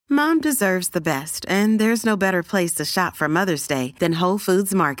Mom deserves the best, and there's no better place to shop for Mother's Day than Whole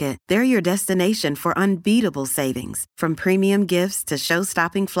Foods Market. They're your destination for unbeatable savings, from premium gifts to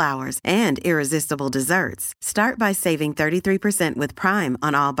show-stopping flowers and irresistible desserts. Start by saving 33% with Prime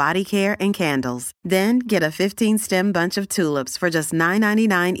on all body care and candles. Then get a 15-stem bunch of tulips for just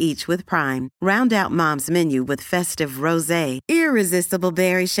 $9.99 each with Prime. Round out Mom's menu with festive rosé, irresistible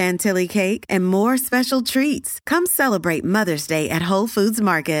berry chantilly cake, and more special treats. Come celebrate Mother's Day at Whole Foods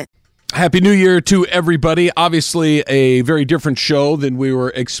Market. Happy New Year to everybody. Obviously, a very different show than we were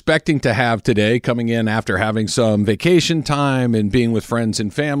expecting to have today, coming in after having some vacation time and being with friends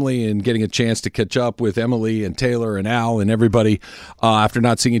and family and getting a chance to catch up with Emily and Taylor and Al and everybody after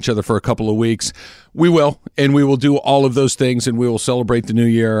not seeing each other for a couple of weeks. We will, and we will do all of those things, and we will celebrate the new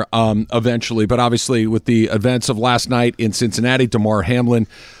year eventually. But obviously, with the events of last night in Cincinnati, Damar Hamlin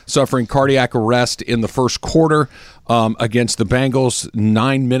suffering cardiac arrest in the first quarter against the Bengals.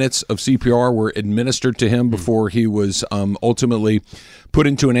 9 minutes of CPR were administered to him before he was ultimately put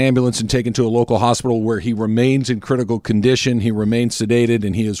into an ambulance and taken to a local hospital where he remains in critical condition. He remains sedated,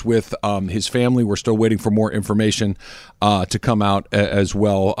 and he is with his family. We're still waiting for more information to come out as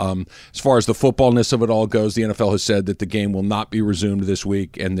well. As far as the footballness of it all goes, the NFL has said that the game will not be resumed this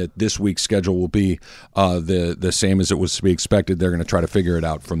week and that this week's schedule will be the same as it was to be expected. They're going to try to figure it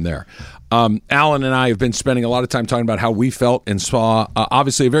out from there. Alan and I have been spending a lot of time talking about how we felt and saw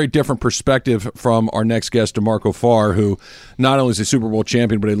obviously a very different perspective from our next guest, DeMarco Farr, who not only is a Super Bowl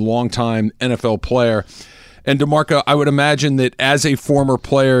champion, but a longtime NFL player. And DeMarco, I would imagine that as a former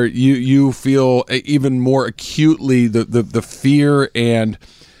player, you feel even more acutely the fear and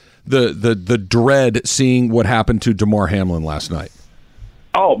the dread seeing what happened to Damar Hamlin last night.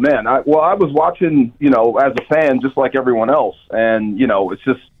 Oh, man. I was watching, as a fan, just like everyone else. And, it's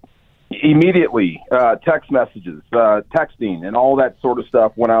just immediately text messages, texting, and all that sort of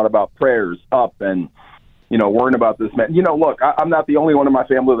stuff went out about prayers up and, worrying about this man. Look, I'm not the only one in my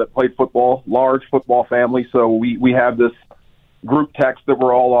family that played football, large football family. So we have this group text that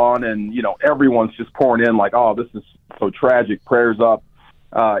we're all on, and, everyone's just pouring in like, oh, this is so tragic, prayers up.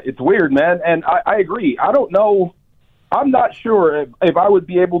 It's weird, man. And I agree. I don't know. I'm not sure if I would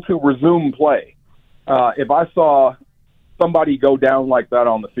be able to resume play if I saw somebody go down like that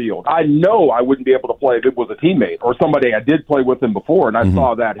on the field. I know I wouldn't be able to play if it was a teammate or somebody I did play with him before, and I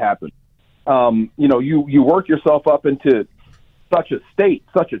saw that happen. You work yourself up into such a state,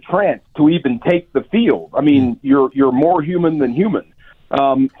 such a trance to even take the field. I mean, you're more human than human.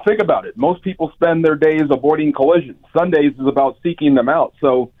 Think about it. Most people spend their days avoiding collisions. Sundays is about seeking them out.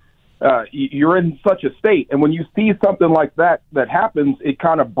 So you're in such a state. And when you see something like that happens, it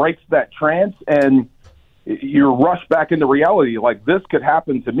kind of breaks that trance and you're rushed back into reality. Like, this could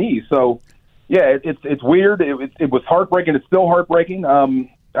happen to me. So, yeah, it's weird. It was heartbreaking. It's still heartbreaking.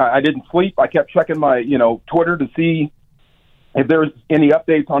 I didn't sleep. I kept checking my, Twitter to see if there's any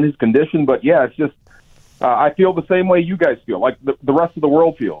updates on his condition. But, yeah, it's just I feel the same way you guys feel, like the rest of the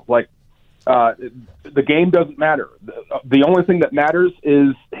world feels. Like, the game doesn't matter. The only thing that matters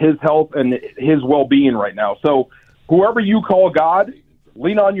is his health and his well-being right now. So whoever you call God,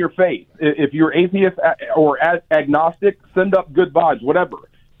 lean on your faith. If you're atheist or agnostic, send up good vibes, whatever.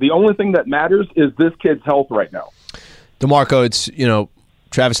 The only thing that matters is this kid's health right now. DeMarco, it's,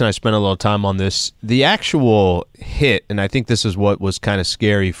 Travis and I spent a little time on this. The actual hit, and I think this is what was kind of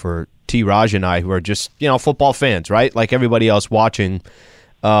scary for T. Raj and I, who are just, football fans, right? Like everybody else watching.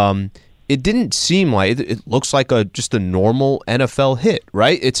 It didn't seem like it looks like just a normal NFL hit,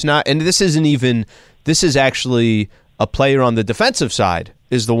 right? It's not, and this is actually a player on the defensive side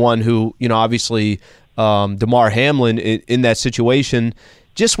is the one who, obviously Damar Hamlin in that situation.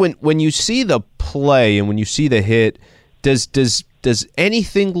 Just when you see the play and when you see the hit, does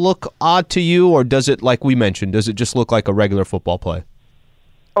anything look odd to you, or does it, like we mentioned, does it just look like a regular football play?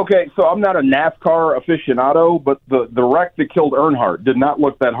 Okay, so I'm not a NASCAR aficionado, but the wreck that killed Earnhardt did not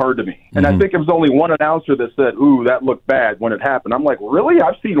look that hard to me. And I think it was only one announcer that said, ooh, that looked bad when it happened. I'm like, really?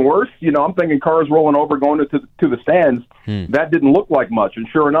 I've seen worse? I'm thinking cars rolling over going to the stands. That didn't look like much. And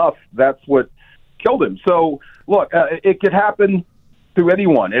sure enough, that's what killed him. So, look, it could happen to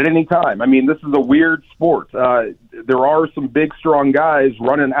anyone at any time. I mean, this is a weird sport. There are some big, strong guys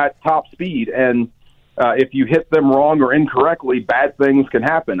running at top speed, and if you hit them wrong or incorrectly, bad things can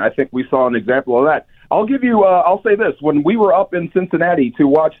happen. I think we saw an example of that. I'll say this. When we were up in Cincinnati to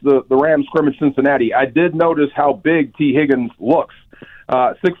watch the Rams scrimmage Cincinnati, I did notice how big T. Higgins looks.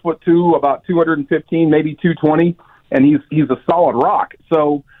 6'2", about 215, maybe 220, and he's a solid rock.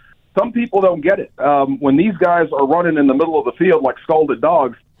 So some people don't get it. When these guys are running in the middle of the field like scalded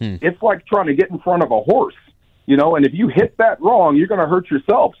dogs, it's like trying to get in front of a horse. and if you hit that wrong, you're going to hurt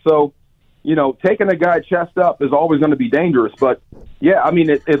yourself. So, taking a guy chest up is always going to be dangerous. But, yeah, I mean,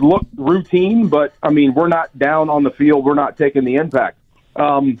 it looked routine, but, I mean, we're not down on the field. We're not taking the impact.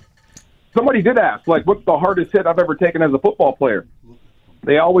 Somebody did ask, what's the hardest hit I've ever taken as a football player?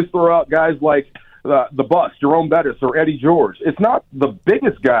 They always throw out guys like the Bus, Jerome Bettis, or Eddie George. It's not the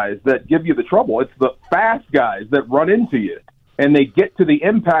biggest guys that give you the trouble. It's the fast guys that run into you, and they get to the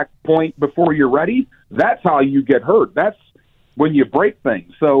impact point before you're ready. That's how you get hurt. That's when you break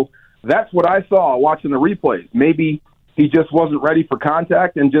things. So that's what I saw watching the replays. Maybe he just wasn't ready for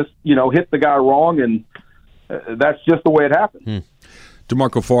contact and just, hit the guy wrong, and that's just the way it happened.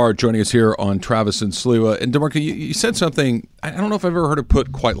 DeMarco Farr joining us here on Travis and Sliwa. And DeMarco, you said something, I don't know if I've ever heard it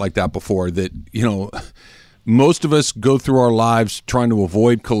put quite like that before, that, most of us go through our lives trying to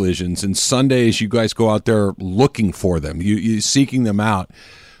avoid collisions, and Sundays you guys go out there looking for them, you seeking them out.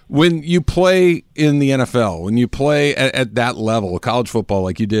 When you play in the NFL, when you play at that level, college football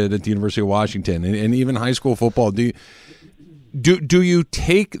like you did at the University of Washington, and even high school football, do you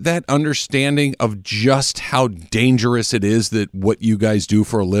take that understanding of just how dangerous it is that what you guys do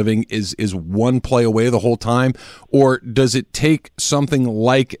for a living is one play away the whole time? Or does it take something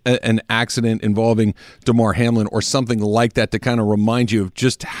like an accident involving Damar Hamlin or something like that to kind of remind you of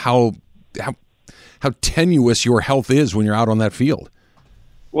just how tenuous your health is when you're out on that field?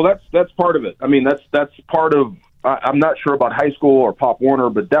 Well, that's part of it. I mean, that's part of I'm not sure about high school or Pop Warner,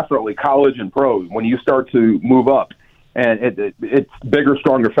 but definitely college and pros when you start to move up. And it's bigger,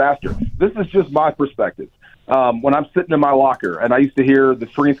 stronger, faster. This is just my perspective. When I'm sitting in my locker, and I used to hear the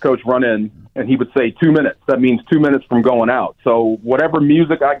strength coach run in, and he would say 2 minutes. That means 2 minutes from going out. So whatever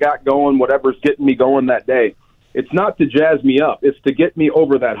music I got going, whatever's getting me going that day, it's not to jazz me up. It's to get me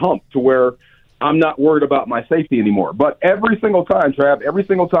over that hump to where I'm not worried about my safety anymore. But every single time, Trav,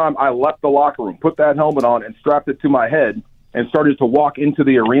 I left the locker room, put that helmet on, and strapped it to my head and started to walk into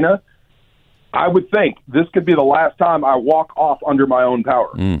the arena, I would think this could be the last time I walk off under my own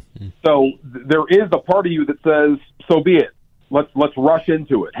power. Mm-hmm. So there is a part of you that says, so be it. Let's rush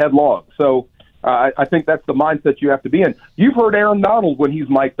into it headlong. So I think that's the mindset you have to be in. You've heard Aaron Donald when he's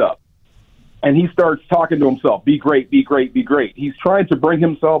mic'd up, and he starts talking to himself, be great, be great, be great. He's trying to bring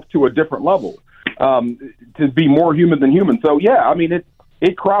himself to a different level, to be more human than human. So, yeah, I mean,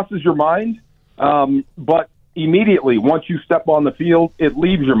 it crosses your mind, but immediately once you step on the field, it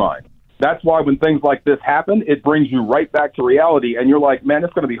leaves your mind. That's why when things like this happen, it brings you right back to reality, and you're like, man,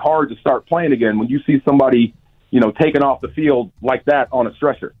 it's going to be hard to start playing again when you see somebody, taken off the field like that on a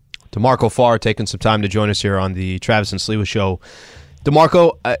stretcher. DeMarco Farr taking some time to join us here on the Travis and Sliwa Show.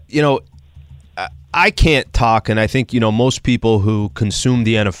 DeMarco, I can't talk, and I think, most people who consume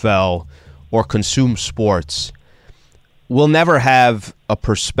the NFL or consume sports will never have a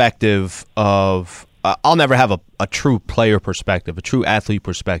perspective of I'll never have a true player perspective, a true athlete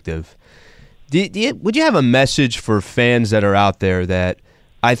perspective. Would you have a message for fans that are out there that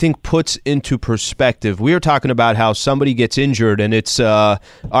I think puts into perspective? We were talking about how somebody gets injured and it's, all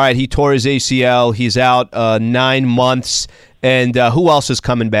right, he tore his ACL, he's out 9 months, and who else is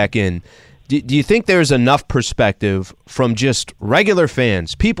coming back in? Do you think there's enough perspective from just regular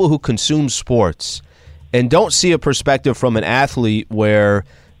fans, people who consume sports, and don't see a perspective from an athlete where,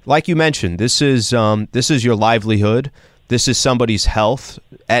 like you mentioned, this is your livelihood. This is somebody's health.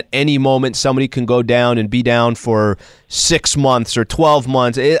 At any moment, somebody can go down and be down for 6 months or 12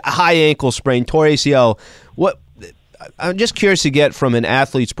 months. High ankle sprain, tore ACL. I'm just curious to get from an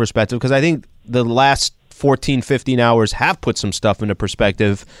athlete's perspective, because I think the last 14, 15 hours have put some stuff into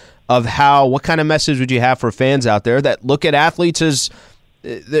perspective of what kind of message would you have for fans out there that look at athletes as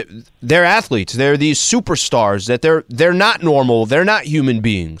they're athletes. They're these superstars, that they're not normal. They're not human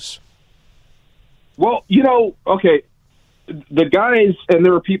beings. Well, okay, the guys, and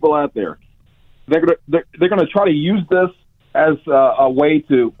there are people out there, they're gonna try to use this as a way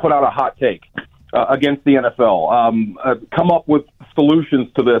to put out a hot take against the NFL, come up with solutions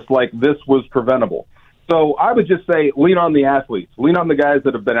to this, like this was preventable. So I would just say lean on the athletes, lean on the guys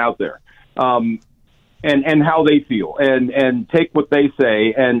that have been out there, and how they feel, and take what they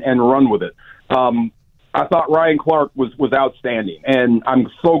say and run with it. I thought Ryan Clark was outstanding, and I'm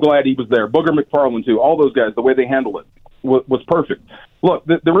so glad he was there. Booger McFarland, too. All those guys, the way they handled it was perfect. Look,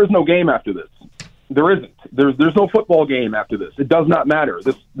 there is no game after this. There isn't. There's no football game after this. It does not matter.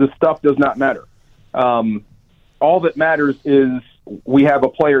 This stuff does not matter. All that matters is we have a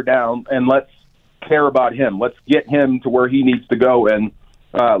player down, and let's care about him. Let's get him to where he needs to go, and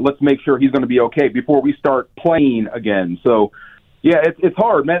let's make sure he's going to be okay before we start playing again. So, yeah, it's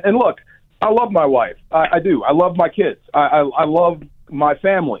hard, man. And look, I love my wife. I do. I love my kids. I love my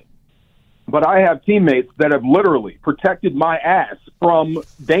family. But I have teammates that have literally protected my ass from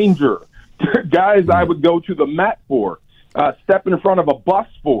danger. Guys I would go to the mat for, step in front of a bus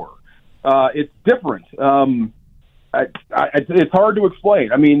for. It's different. It's hard to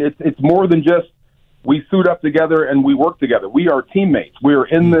explain. I mean, it's more than just we suit up together and we work together. We are teammates. We are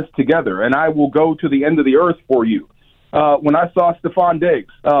in this together, and I will go to the end of the earth for you. When I saw Stefon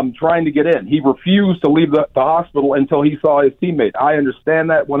Diggs trying to get in, he refused to leave the hospital until he saw his teammate. I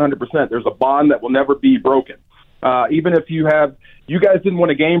understand that 100%. There's a bond that will never be broken. Even if you guys didn't win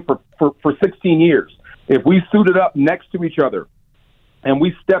a game for 16 years. If we suited up next to each other and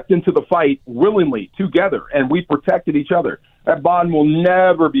we stepped into the fight willingly together and we protected each other, that bond will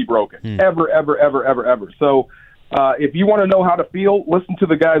never be broken. Ever, ever, ever, ever, ever. So if you want to know how to feel, listen to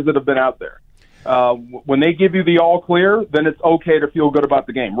the guys that have been out there. When they give you the all clear, then it's okay to feel good about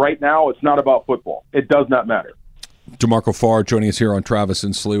the game. Right now, it's not about football. It does not matter. DeMarco Farr joining us here on Travis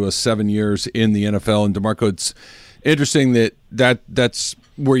and Sliwa, 7 years in the NFL. And DeMarco, it's interesting that's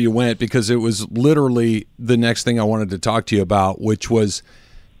where you went, because it was literally the next thing I wanted to talk to you about, which was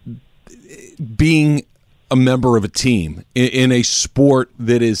being a member of a team in a sport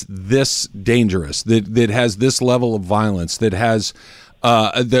that is this dangerous, that has this level of violence, that has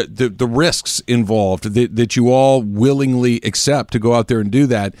the risks involved, that you all willingly accept to go out there and do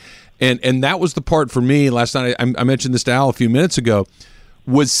that. And that was the part for me last night. I mentioned this to Al a few minutes ago,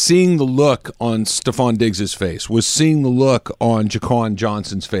 was seeing the look on Stefon Diggs' face, was seeing the look on Jaquan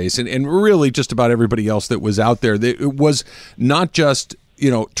Johnson's face, and really just about everybody else that was out there. It was not just,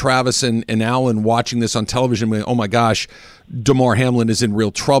 Travis and Alan watching this on television going, oh my gosh, Damar Hamlin is in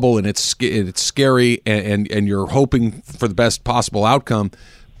real trouble and it's scary and you're hoping for the best possible outcome.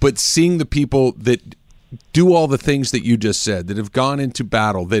 But seeing the people that do all the things that you just said, that have gone into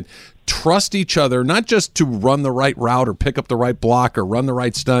battle, that trust each other, not just to run the right route or pick up the right block or run the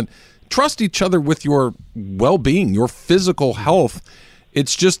right stunt, trust each other with your well-being, your physical health.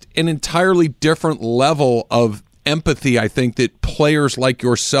 It's just an entirely different level of empathy, I think, that players like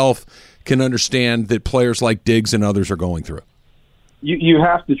yourself can understand, that players like Diggs and others are going through. You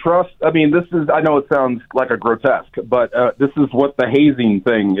have to trust. I mean, I know it sounds like a grotesque, but this is what the hazing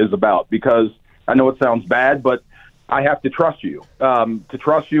thing is about, because I know it sounds bad, but I have to trust you. To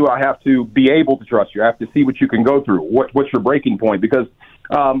trust you, I have to be able to trust you. I have to see what you can go through. What's your breaking point? Because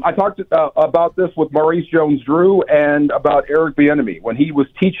I talked about this with Maurice Jones-Drew and about Eric Bieniemy when he was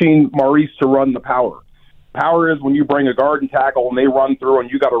teaching Maurice to run the power. Power is when you bring a guard and tackle and they run through and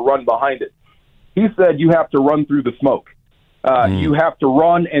you got to run behind it. He said you have to run through the smoke. You have to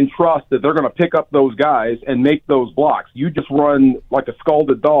run and trust that they're going to pick up those guys and make those blocks. You just run like a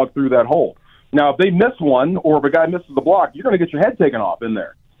scalded dog through that hole. Now, if they miss one or if a guy misses the block, you're going to get your head taken off in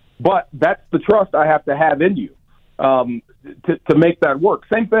there. But that's the trust I have to have in you to make that work.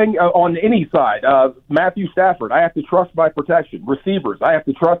 Same thing on any side. Matthew Stafford, I have to trust my protection. Receivers, I have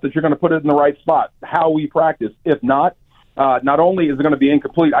to trust that you're going to put it in the right spot. How we practice. If not, not only is it going to be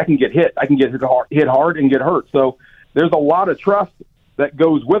incomplete, I can get hit. I can get hit hard and get hurt. So there's a lot of trust that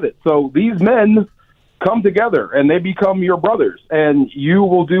goes with it. So these men come together and they become your brothers, and you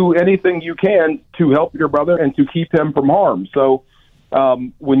will do anything you can to help your brother and to keep him from harm. So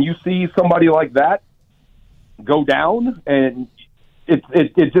when you see somebody like that go down, and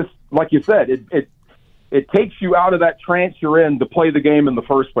it just, like you said, it takes you out of that trance you're in to play the game in the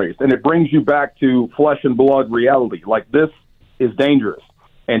first place, and it brings you back to flesh and blood reality. Like, this is dangerous,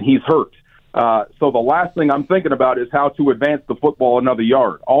 and he's hurt. So the last thing I'm thinking about is how to advance the football another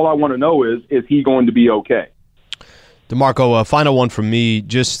yard. All I want to know is he going to be okay? DeMarco, final one from me.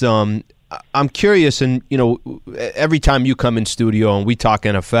 Just I'm curious, and every time you come in studio and we talk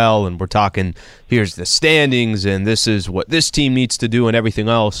NFL and we're talking, here's the standings and this is what this team needs to do and everything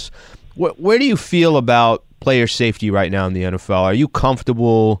else, where do you feel about player safety right now in the NFL? Are you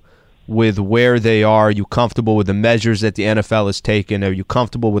comfortable with where they are? Are you comfortable with the measures that the NFL has taken? Are you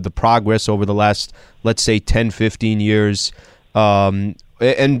comfortable with the progress over the last, let's say, 10, 15 years?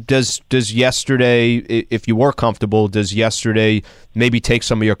 And does yesterday, if you were comfortable, does yesterday maybe take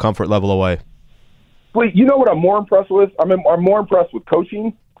some of your comfort level away? Well, you know what I'm more impressed with? I'm more impressed with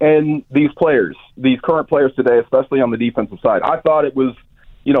coaching and these players, these current players today, especially on the defensive side. I thought it was,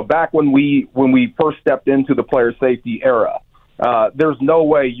 back when we first stepped into the player safety era, there's no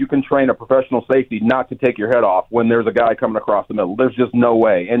way you can train a professional safety not to take your head off when there's a guy coming across the middle. There's just no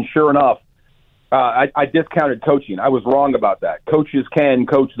way. And sure enough, I discounted coaching. I was wrong about that. Coaches can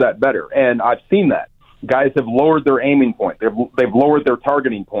coach that better, and I've seen that. Guys have lowered their aiming point. They've lowered their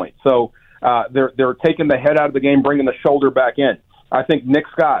targeting point. So they're taking the head out of the game, bringing the shoulder back in. I think Nick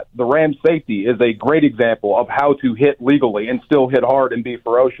Scott, the Rams safety, is a great example of how to hit legally and still hit hard and be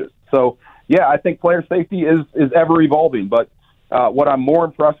ferocious. So yeah, I think player safety is ever evolving. But what I'm more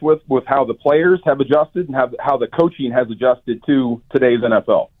impressed with how the players have adjusted and how the coaching has adjusted to today's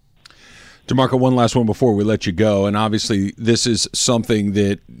NFL. DeMarco, one last one before we let you go, and obviously this is something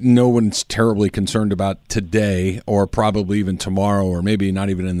that no one's terribly concerned about today or probably even tomorrow or maybe not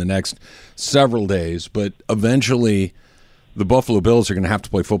even in the next several days, but eventually the Buffalo Bills are going to have to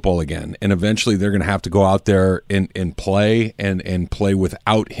play football again, and eventually they're going to have to go out there and play and play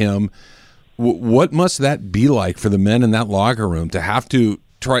without him. What must that be like for the men in that locker room to have to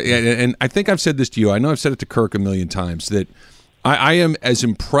try, and I think I've said this to you, I know I've said it to Kirk a million times, that I am as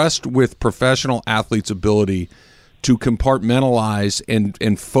impressed with professional athletes' ability to compartmentalize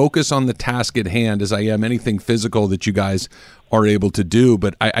and focus on the task at hand as I am anything physical that you guys are able to do.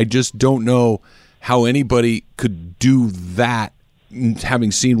 But I just don't know how anybody could do that,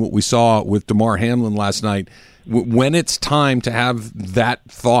 having seen what we saw with Damar Hamlin last night. When it's time to have that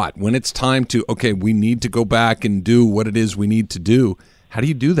thought, when it's time to, okay, we need to go back and do what it is we need to do, how do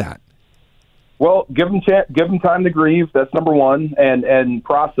you do that? Well, give them time to grieve. That's number one, and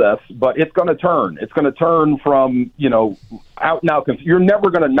process. But it's going to turn. It's going to turn from out now. You're never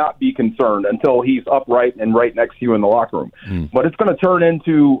going to not be concerned until he's upright and right next to you in the locker room. But it's going to turn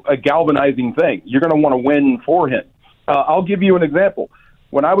into a galvanizing thing. You're going to want to win for him. I'll give you an example.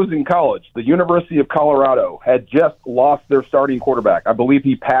 When I was in college, the University of Colorado had just lost their starting quarterback. I believe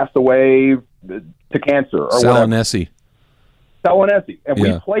he passed away to cancer or Salinesi. And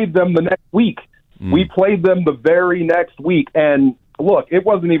we played them the next week. We played them the very next week. And look, it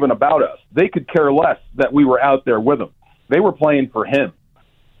wasn't even about us. They could care less that we were out there with him. They were playing for him.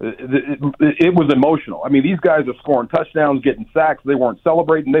 It was emotional. I mean, these guys are scoring touchdowns, getting sacks. They weren't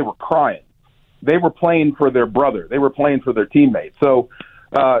celebrating. They were crying. They were playing for their brother. They were playing for their teammate. So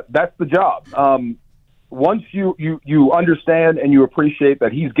that's the job. Once you understand and you appreciate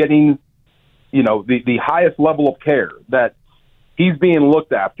that he's getting, the highest level of care, that he's being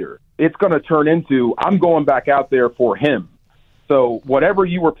looked after, it's going to turn into, I'm going back out there for him. So whatever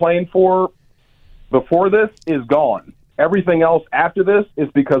you were playing for before this is gone. Everything else after this is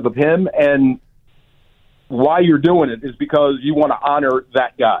because of him, and why you're doing it is because you want to honor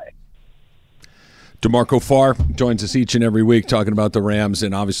that guy. DeMarco Farr joins us each and every week talking about the Rams,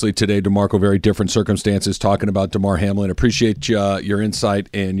 and obviously today, DeMarco, very different circumstances, talking about Damar Hamlin. Appreciate your insight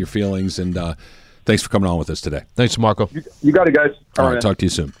and your feelings, and thanks for coming on with us today. Thanks, DeMarco. You got it, guys. All right, talk to you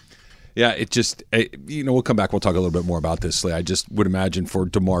soon. Yeah, it just, we'll come back. We'll talk a little bit more about this. I just would imagine for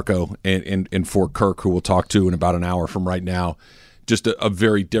DeMarco and for Kirk, who we'll talk to in about an hour from right now, just a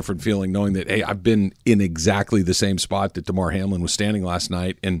very different feeling knowing that, hey, I've been in exactly the same spot that Damar Hamlin was standing last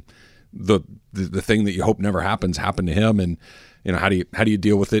night, and the thing that you hope never happens happened to him. And how do you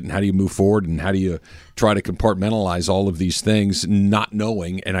deal with it, and how do you move forward, and how do you try to compartmentalize all of these things, not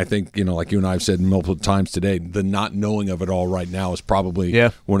knowing? And I think, like you and I have said multiple times today, the not knowing of it all right now is probably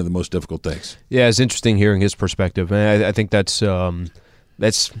one of the most difficult things. Yeah, it's interesting hearing his perspective. And I think that's the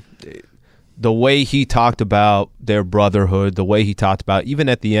way he talked about their brotherhood, the way he talked about, even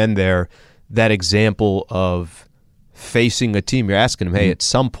at the end there, that example of facing a team. You're asking him, hey, at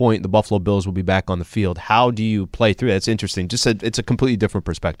some point the Buffalo Bills will be back on the field. How do you play through that? It's interesting. It's a completely different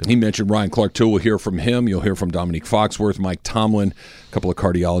perspective. He mentioned Ryan Clark, too. We'll hear from him. You'll hear from Dominique Foxworth, Mike Tomlin, a couple of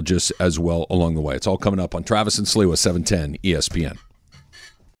cardiologists as well along the way. It's all coming up on Travis and Sliwa, 710 ESPN.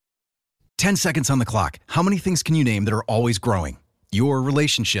 10 seconds on the clock. How many things can you name that are always growing? Your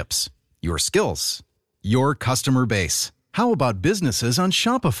relationships, your skills, your customer base. How about businesses on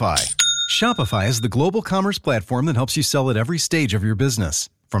Shopify? Shopify is the global commerce platform that helps you sell at every stage of your business.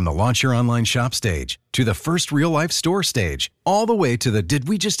 From the launch your online shop stage, to the first real-life store stage, all the way to the did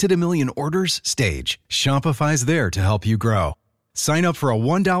we just hit a million orders stage. Shopify's there to help you grow. Sign up for a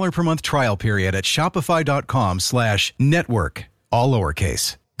 $1 per month trial period at shopify.com/network, all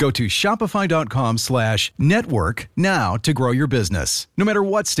lowercase. Go to shopify.com/network now to grow your business, no matter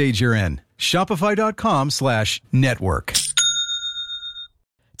what stage you're in. Shopify.com/network.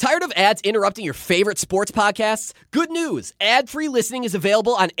 Tired of ads interrupting your favorite sports podcasts? Good news! Ad-free listening is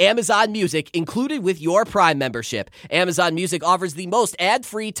available on Amazon Music, included with your Prime membership. Amazon Music offers the most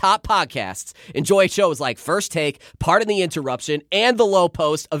ad-free top podcasts. Enjoy shows like First Take, Pardon the Interruption, and The Low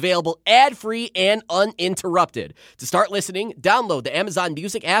Post, available ad-free and uninterrupted. To start listening, download the Amazon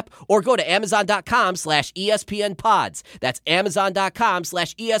Music app or go to amazon.com/ESPNpods. That's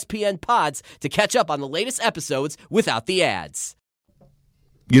amazon.com/ESPNpods to catch up on the latest episodes without the ads.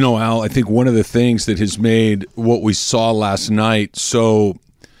 Al, I think one of the things that has made what we saw last night so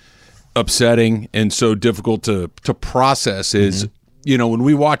upsetting and so difficult to process is, when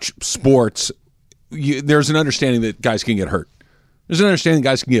we watch sports, there's an understanding that guys can get hurt. there's an understanding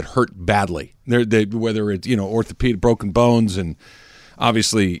guys can get hurt badly. Whether it's orthopedic broken bones, and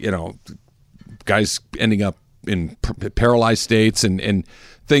obviously guys ending up in paralyzed states and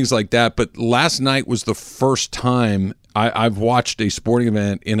things like that. But last night was the first time I've watched a sporting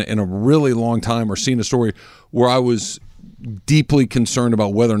event in a really long time, or seen a story where I was deeply concerned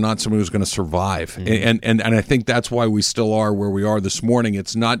about whether or not somebody was going to survive. Mm-hmm. And I think that's why we still are where we are this morning.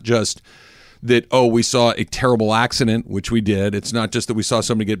 It's not just that, we saw a terrible accident, which we did. It's not just that we saw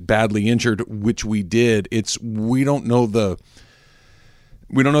somebody get badly injured, which we did. It's we don't know the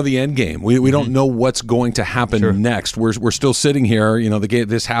end game. We don't know what's going to happen next. We're still sitting here.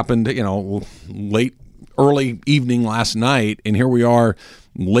 This happened early evening last night, and here we are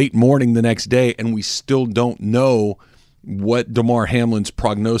late morning the next day, and we still don't know what Damar Hamlin's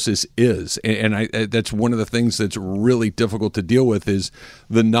prognosis is. And that's one of the things that's really difficult to deal with, is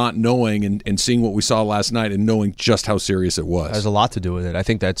the not knowing and seeing what we saw last night and knowing just how serious it was. It has a lot to do with it. I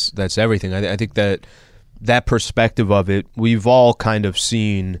think that's everything. I think that perspective of it, we've all kind of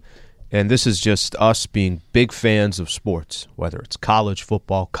seen, and this is just us being big fans of sports, whether it's college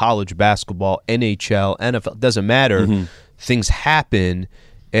football, college basketball, NHL, NFL, doesn't matter. Mm-hmm. Things happen,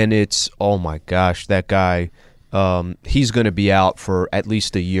 and it's, oh my gosh, that guy, he's going to be out for at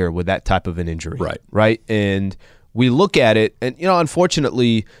least a year with that type of an injury. Right? And we look at it, and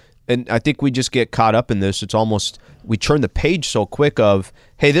unfortunately, and I think we just get caught up in this, it's almost, we turn the page so quick of,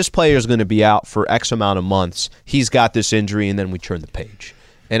 hey, this player is going to be out for X amount of months, he's got this injury, and then we turn the page.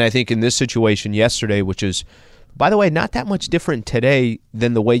 And I think in this situation yesterday, which is, by the way, not that much different today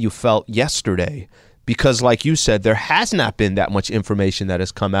than the way you felt yesterday, because like you said, there has not been that much information that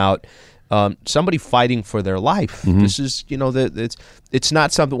has come out. Somebody fighting for their life. Mm-hmm. This is, it's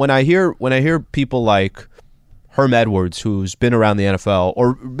not something, when I hear people like Herm Edwards, who's been around the NFL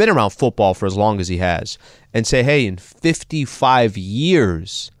or been around football for as long as he has, and say, hey, in 55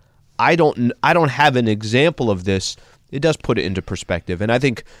 years, I don't have an example of this. It does put it into perspective. And I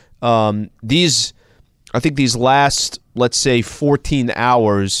think these last, let's say, 14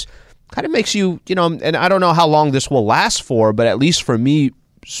 hours kind of makes you, and I don't know how long this will last for, but at least for me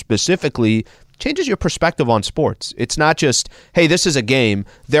specifically, changes your perspective on sports. It's not just, hey, this is a game,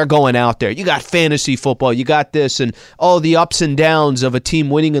 they're going out there. You got fantasy football, you got this, and the ups and downs of a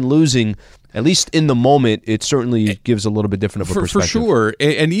team winning and losing. At least in the moment, it certainly gives a little bit different of a perspective. For sure.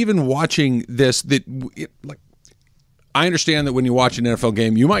 And even watching this, I understand that when you watch an NFL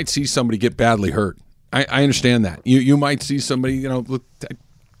game, you might see somebody get badly hurt. I understand that. You might see somebody,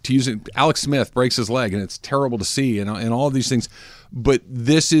 to use it, Alex Smith breaks his leg, and it's terrible to see, and all of these things. But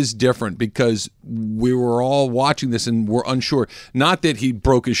this is different because we were all watching this and we're unsure. Not that he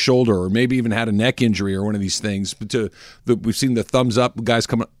broke his shoulder or maybe even had a neck injury or one of these things, but we've seen the thumbs up guys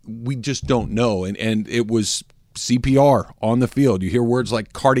coming. We just don't know. And it was CPR on the field. You hear words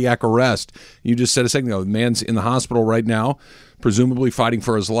like cardiac arrest. You just said a second ago, the man's in the hospital right now, presumably fighting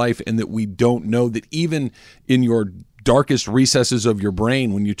for his life, and that we don't know that even in your darkest recesses of your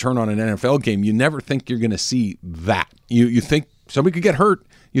brain, when you turn on an NFL game, you never think you're going to see that. You think somebody could get hurt.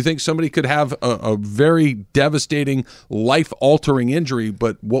 You think somebody could have a very devastating, life-altering injury,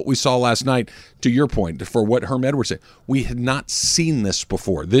 but what we saw last night, to your point, for what Herm Edwards said, we had not seen this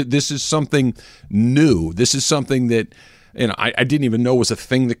before. This is something new. This is something that I didn't even know was a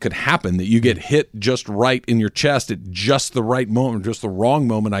thing that could happen, that you get hit just right in your chest at just the right moment, just the wrong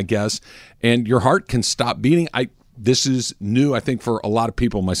moment, I guess, and your heart can stop beating. This is new, I think, for a lot of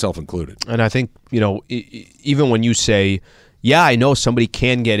people, myself included. And I think, even when you say, yeah, I know somebody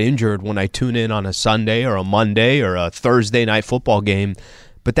can get injured when I tune in on a Sunday or a Monday or a Thursday night football game,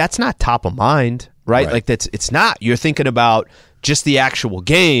 but that's not top of mind, right? Like it's not. You're thinking about just the actual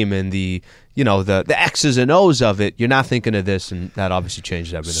game and the X's and O's of it. You're not thinking of this, and that obviously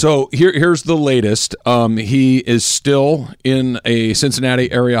changed everything. So here's the latest. He is still in a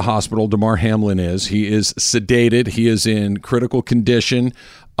Cincinnati area hospital. Damar Hamlin is. He is sedated. He is in critical condition.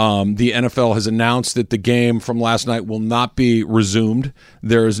 The NFL has announced that the game from last night will not be resumed.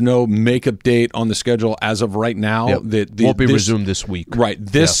 There is no makeup date on the schedule as of right now. Yep. Won't be resumed this week. Right.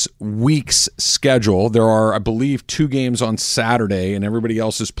 This week's schedule, there are, I believe, 2 games on Saturday, and everybody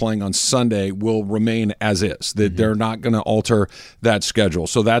else is playing on Sunday, will remain as is. That they're not going to alter that schedule.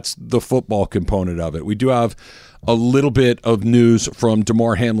 So that's the football component of it. We do have a little bit of news from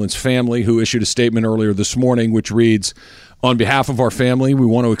Damar Hamlin's family, who issued a statement earlier this morning, which reads, "On behalf of our family, we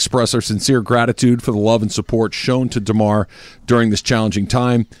want to express our sincere gratitude for the love and support shown to Damar during this challenging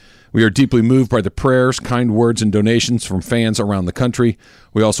time. We are deeply moved by the prayers, kind words, and donations from fans around the country.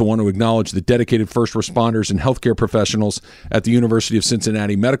 We also want to acknowledge the dedicated first responders and healthcare professionals at the University of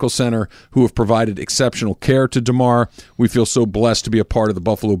Cincinnati Medical Center who have provided exceptional care to Damar. We feel so blessed to be a part of the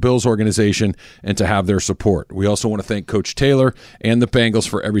Buffalo Bills organization and to have their support. We also want to thank Coach Taylor and the Bengals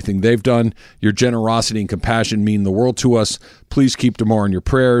for everything they've done. Your generosity and compassion mean the world to us. Please keep Damar in your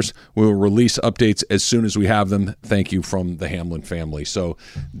prayers. We will release updates as soon as we have them. Thank you from the Hamlin family. So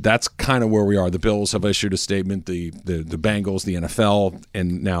that's kind of where we are. The Bills have issued a statement, the Bengals, the NFL,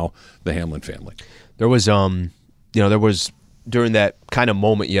 and now the Hamlin family. There was there was during that kind of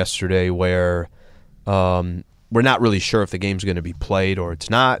moment yesterday where we're not really sure if the game's going to be played or it's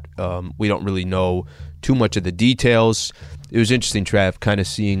not. We don't really know too much of the details. It was interesting, Trav, kind of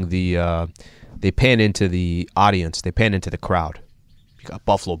seeing they pan into the audience, they pan into the crowd. You got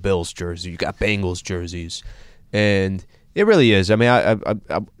Buffalo Bills jerseys, you got Bengals jerseys, and it really is. I mean,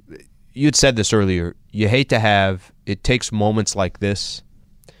 I you'd said this earlier. You hate to have it takes moments like this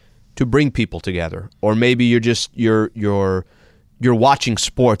to bring people together, or maybe you're watching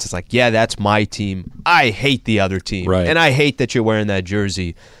sports. It's like, yeah, that's my team. I hate the other team, right, and I hate that you're wearing that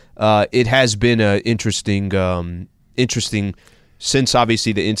jersey. It has been interesting since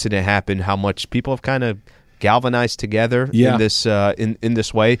obviously the incident happened. How much people have kind of galvanized together in this in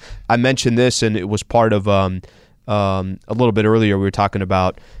this way. I mentioned this, and it was part of a little bit earlier. We were talking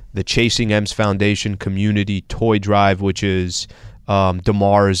about the Chasing M's Foundation Community Toy Drive, which is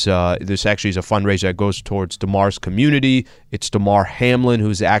Damar's. This actually is a fundraiser that goes towards Damar's community. It's Damar Hamlin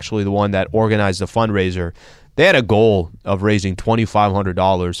who's actually the one that organized the fundraiser. They had a goal of raising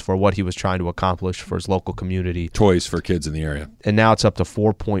 $2,500 for what he was trying to accomplish for his local community. Toys for kids in the area. And now it's up to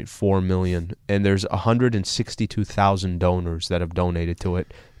 $4.4 million, and there's 162,000 donors that have donated to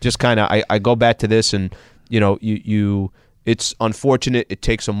it. Just kind of, I go back to this, and it's unfortunate it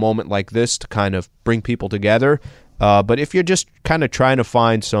takes a moment like this to kind of bring people together. But if you're just kind of trying to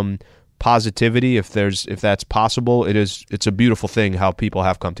find some positivity, if that's possible, it's a beautiful thing how people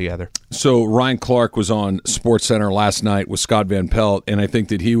have come together. So Ryan Clark was on SportsCenter last night with Scott Van Pelt, and I think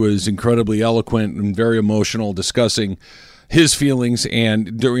that he was incredibly eloquent and very emotional discussing his feelings.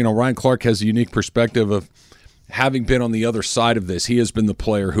 And Ryan Clark has a unique perspective of having been on the other side of this. He has been the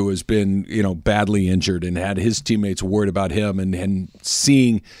player who has been badly injured and had his teammates worried about him, and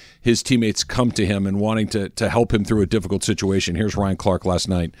seeing his teammates come to him and wanting to help him through a difficult situation. Here's Ryan Clark last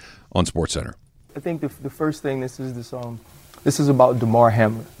night on SportsCenter. I think the first thing, this is about Damar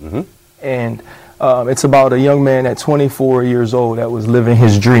Hamlin. Mm-hmm. And it's about a young man at 24 years old that was living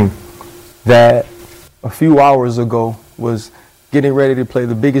his dream, that a few hours ago was getting ready to play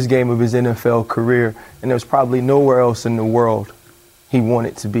the biggest game of his NFL career, and there's probably nowhere else in the world he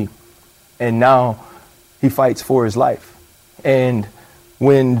wanted to be. And now he fights for his life. And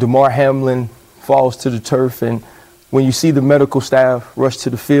when Damar Hamlin falls to the turf, and when you see the medical staff rush to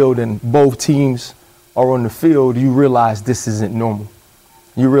the field and both teams are on the field, you realize this isn't normal.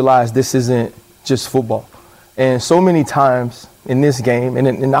 You realize this isn't just football. And so many times in this game, and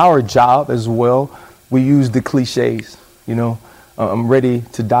in our job as well, we use the cliches, I'm ready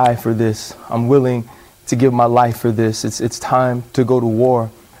to die for this. I'm willing to give my life for this. It's time to go to war.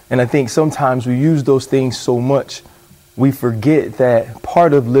 And I think sometimes we use those things so much, we forget that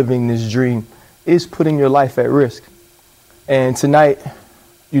part of living this dream is putting your life at risk. And tonight,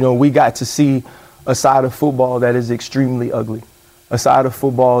 we got to see a side of football that is extremely ugly, a side of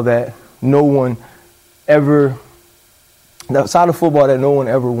football that no one ever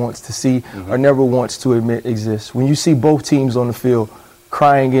wants to see, mm-hmm, or never wants to admit exists. When you see both teams on the field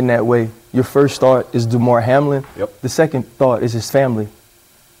crying in that way, your first thought is Damar Hamlin. Yep. The second thought is his family.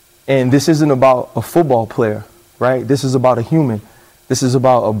 And this isn't about a football player, right? This is about a human. This is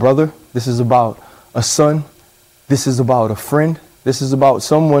about a brother. This is about a son. This is about a friend. This is about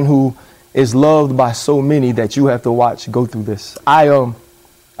someone who is loved by so many that you have to watch go through this. I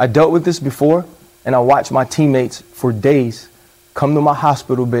dealt with this before, and I watched my teammates for days come to my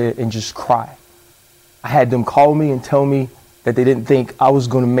hospital bed and just cry. I had them call me and tell me that they didn't think I was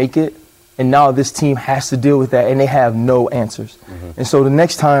going to make it, and now this team has to deal with that, and they have no answers. Mm-hmm. And so the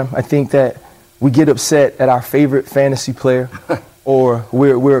next time I think that we get upset at our favorite fantasy player, or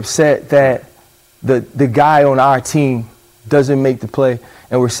we're upset that the guy on our team doesn't make the play,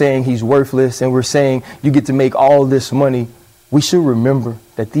 and we're saying he's worthless, and we're saying you get to make all this money, we should remember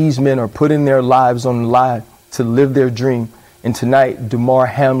that these men are putting their lives on the line to live their dream. And tonight, Damar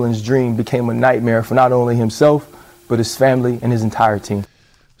Hamlin's dream became a nightmare for not only himself, but his family and his entire team.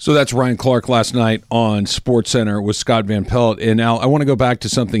 So that's Ryan Clark last night on SportsCenter with Scott Van Pelt. And Al, I want to go back to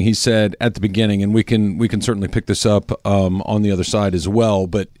something he said at the beginning, and we can certainly pick this up on the other side as well.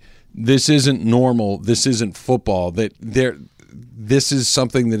 But this isn't normal. This isn't football. This is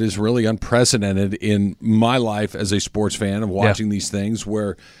something that is really unprecedented in my life as a sports fan of watching these things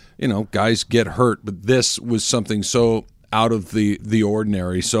where, guys get hurt. But this was something so out of the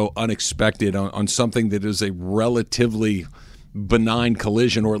ordinary, so unexpected on something that is a relatively benign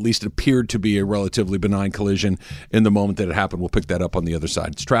collision, or at least it appeared to be a relatively benign collision in the moment that it happened. We'll pick that up on the other side.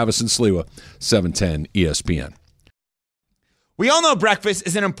 It's Travis and Sliwa, 710 ESPN. We all know breakfast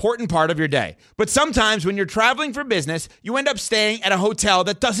is an important part of your day, but sometimes when you're traveling for business, you end up staying at a hotel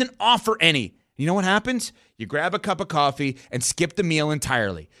that doesn't offer any. You know what happens? You grab a cup of coffee and skip the meal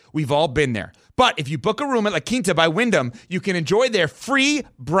entirely. We've all been there. But if you book a room at La Quinta by Wyndham, you can enjoy their free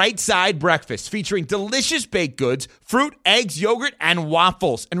Bright Side breakfast featuring delicious baked goods, fruit, eggs, yogurt, and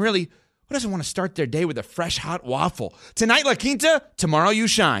waffles. And really, who doesn't want to start their day with a fresh, hot waffle? Tonight, La Quinta, tomorrow you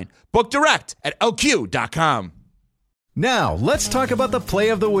shine. Book direct at lq.com. Now, let's talk about the play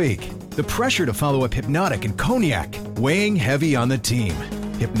of the week. The pressure to follow up Hypnotic and Cognac, weighing heavy on the team.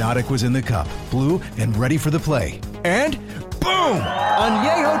 Hypnotic was in the cup, blue, and ready for the play. And boom!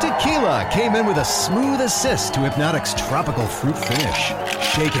 Añejo Tequila came in with a smooth assist to Hypnotic's tropical fruit finish.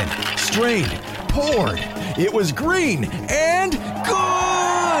 Shaken, strained, poured. It was green and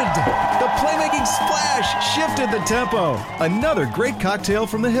good! The playmaking splash shifted the tempo. Another great cocktail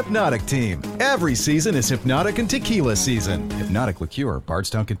from the Hypnotic team. Every season is Hypnotic and Tequila season. Hypnotic Liqueur,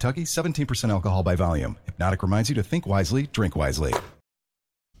 Bardstown, Kentucky, 17% alcohol by volume. Hypnotic reminds you to think wisely, drink wisely.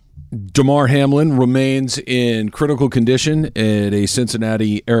 Damar Hamlin remains in critical condition at a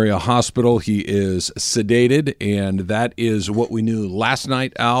Cincinnati area hospital. He is sedated, and that is what we knew last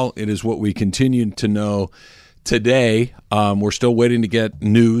night, Al. It is what we continue to know today. We're still waiting to get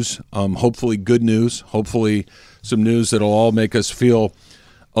news, hopefully good news, hopefully some news that'll all make us feel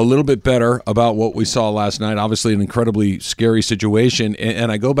a little bit better about what we saw last night. Obviously an incredibly scary situation.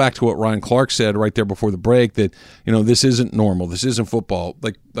 And I go back to what Ryan Clark said right there before the break, that, this isn't normal. This isn't football.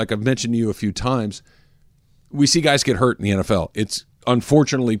 Like I've mentioned to you a few times, we see guys get hurt in the NFL. It's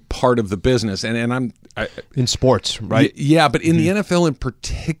unfortunately part of the business. And in sports, right? Yeah, but in the NFL in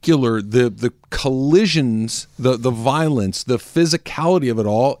particular, the collisions, the violence, the physicality of it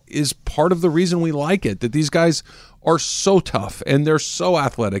all is part of the reason we like it, that these guys are so tough and they're so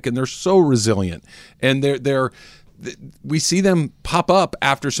athletic and they're so resilient, and we see them pop up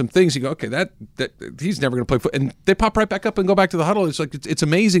after some things. You go, okay, that he's never going to play football, and they pop right back up and go back to the huddle. It's like it's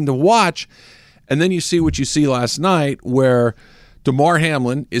amazing to watch, and then you see what you see last night, where Damar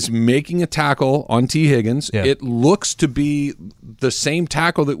Hamlin is making a tackle on T. Higgins. Yeah. It looks to be the same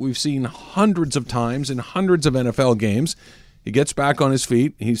tackle that we've seen hundreds of times in hundreds of NFL games. He gets back on his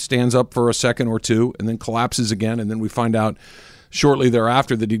feet. He stands up for a second or two and then collapses again. And then we find out shortly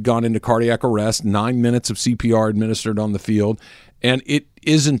thereafter that he'd gone into cardiac arrest, 9 minutes of CPR administered on the field. And it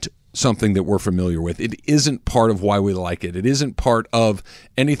isn't something that we're familiar with. It isn't part of why we like it. It isn't part of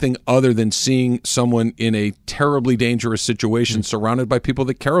anything other than seeing someone in a terribly dangerous situation surrounded by people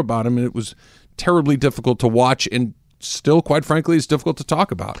that care about him. And it was terribly difficult to watch, and still, quite frankly, it's difficult to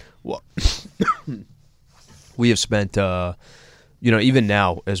talk about. Well, we have spent, even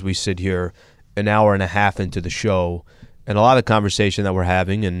now as we sit here, an hour and a half into the show, and a lot of conversation that we're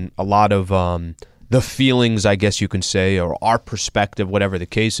having, and a lot of the feelings, I guess you can say, or our perspective, whatever the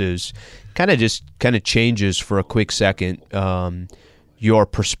case is, kind of changes for a quick second your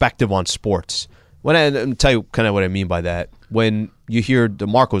perspective on sports. I'll tell you kind of what I mean by that. When you hear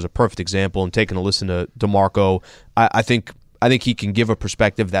DeMarco is a perfect example, and taking a listen to DeMarco, I think he can give a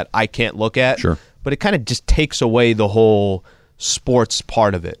perspective that I can't look at. Sure. But it kind of just takes away the whole sports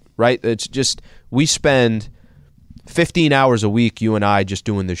part of it, right? It's just, we spend 15 hours a week, you and I, just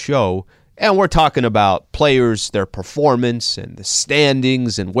doing the show, and we're talking about players, their performance, and the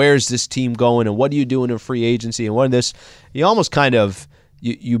standings, and where's this team going, and what are you doing in free agency, and what is this. You almost kind of,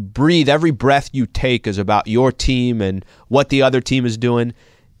 you breathe, every breath you take is about your team and what the other team is doing.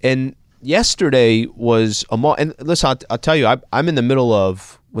 And yesterday was and listen, I'll tell you, I'm in the middle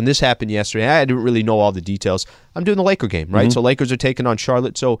of, when this happened yesterday, I didn't really know all the details. I'm doing the Laker game, right? Mm-hmm. So Lakers are taking on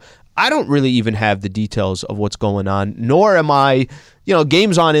Charlotte. So I don't really even have the details of what's going on, nor am I,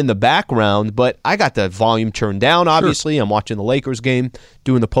 game's on in the background, but I got the volume turned down, obviously. Sure. I'm watching the Lakers game,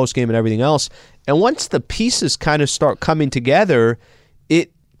 doing the post game and everything else. And once the pieces kind of start coming together,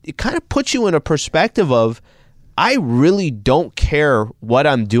 it kind of puts you in a perspective of, I really don't care what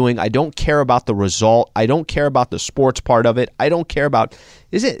I'm doing. I don't care about the result. I don't care about the sports part of it. I don't care about...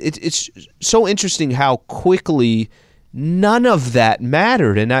 It's so interesting how quickly none of that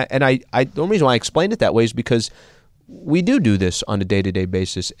mattered. And the only reason why I explained it that way is because we do this on a day-to-day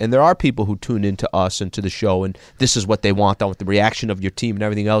basis, and there are people who tune into us and to the show, and this is what they want, the reaction of your team and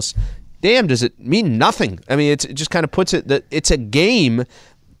everything else. Damn, does it mean nothing? I mean, it just kind of puts it that it's a game.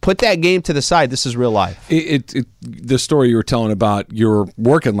 Put that game to the side. This is real life. The story you were telling about, you were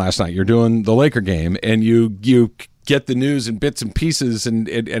working last night. You're doing the Laker game, and you get the news in bits and pieces, and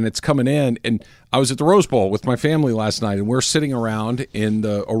it's coming in. And I was at the Rose Bowl with my family last night, and we're sitting around in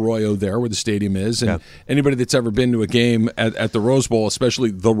the Arroyo there where the stadium is. And anybody that's ever been to a game at the Rose Bowl, especially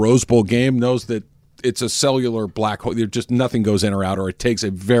the Rose Bowl game, knows that it's a cellular black hole. There just nothing goes in or out, or it takes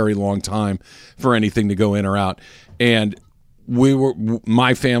a very long time for anything to go in or out. And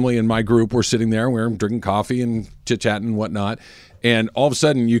my family and my group were sitting there, we were drinking coffee and chit-chatting and whatnot. And all of a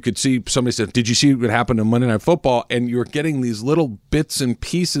sudden, you could see somebody said, "Did you see what happened on Monday Night Football?" And you're getting these little bits and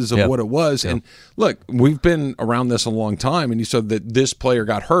pieces of what it was. And look, we've been around this a long time, and you said that this player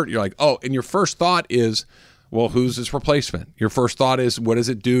got hurt. You're like, oh, and your first thought is, well, who's his replacement? Your first thought is, what does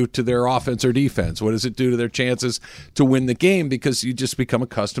it do to their offense or defense? What does it do to their chances to win the game? Because you just become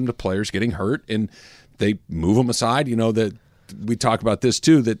accustomed to players getting hurt, and they move them aside. You know, that we talk about this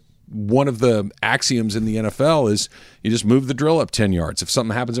too, that one of the axioms in the NFL is you just move the drill up 10 yards. If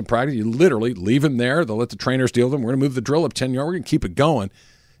something happens in practice, you literally leave him there. They'll let the trainers deal with them. We're going to move the drill up 10 yards. We're going to keep it going.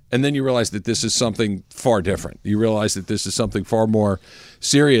 And then you realize that this is something far different. You realize that this is something far more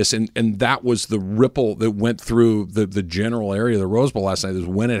serious. And that was the ripple that went through the general area of the Rose Bowl last night, is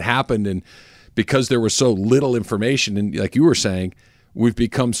when it happened. And because there was so little information, and like you were saying, we've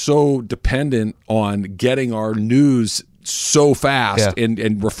become so dependent on getting our news so fast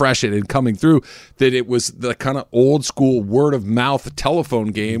and refresh it and coming through, that it was the kind of old school word of mouth telephone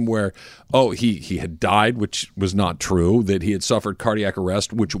game where, oh, he had died, which was not true, that he had suffered cardiac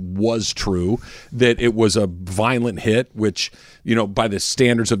arrest, which was true, that it was a violent hit, which, you know, by the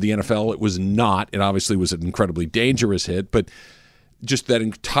standards of the NFL, it was not. It obviously was an incredibly dangerous hit, but just that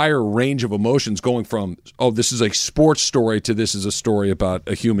entire range of emotions going from, oh, this is a sports story, to this is a story about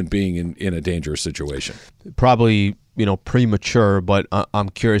a human being in a dangerous situation. Probably, you know, premature, but I'm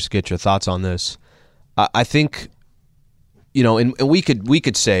curious to get your thoughts on this. I think, you know, and we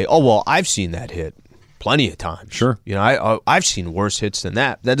could say, oh, well, I've seen that hit plenty of times. Sure. You know, I've seen worse hits than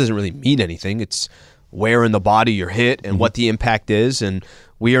that. That doesn't really mean anything. It's where in the body you're hit and what the impact is, and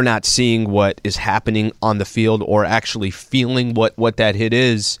we are not seeing what is happening on the field or actually feeling what that hit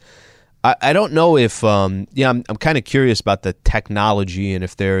is. I don't know if I'm kind of curious about the technology, and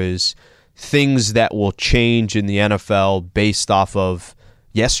if there is things that will change in the NFL based off of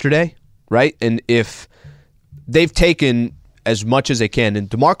yesterday, right? And if they've taken as much as they can, and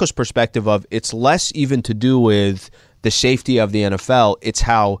DeMarco's perspective of, it's less even to do with the safety of the NFL, it's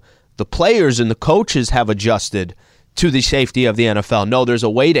how the players and the coaches have adjusted to the safety of the NFL. No, there's a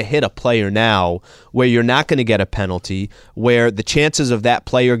way to hit a player now where you're not going to get a penalty, where the chances of that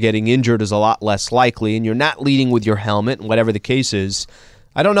player getting injured is a lot less likely, and you're not leading with your helmet, and whatever the case is.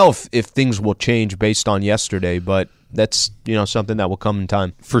 I don't know if things will change based on yesterday, but that's, you know, something that will come in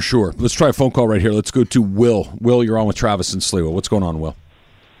time. For sure. Let's try a phone call right here. Let's go to Will. Will, you're on with Travis and Sliwa. What's going on, Will?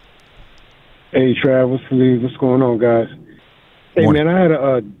 Hey, Travis, what's going on, guys? Hey, Morning. man, I had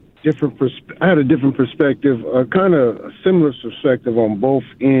a different perspective, kind of a similar perspective on both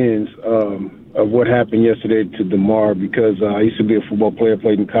ends of what happened yesterday to DeMar, because I used to be a football player,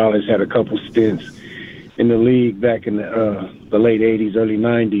 played in college, had a couple stints in the league back in the late 80s, early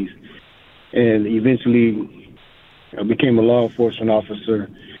 90s, and eventually I became a law enforcement officer.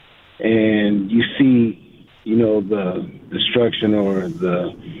 And you see, you know, the destruction or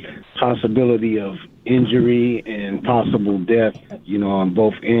the possibility of injury and possible death, you know, on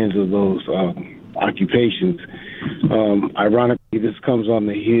both ends of those occupations. Ironically, this comes on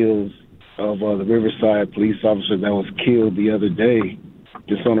the heels of the Riverside police officer that was killed the other day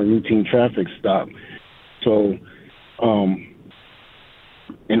just on a routine traffic stop. So,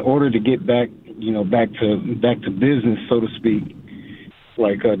 in order to get back, you know, back to business, so to speak,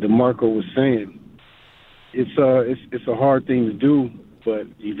 like DeMarco was saying, it's a hard thing to do, but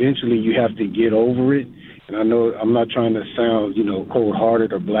eventually you have to get over it. And I know I'm not trying to sound, you know,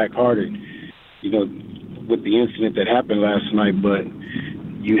 cold-hearted or black-hearted, you know, with the incident that happened last night, but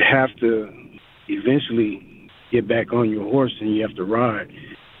you have to eventually get back on your horse and you have to ride.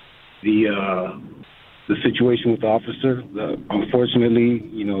 The situation with the officer, unfortunately,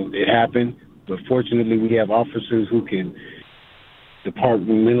 you know, it happened, but fortunately we have officers who can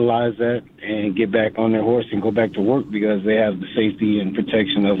departmentalize that and get back on their horse and go back to work, because they have the safety and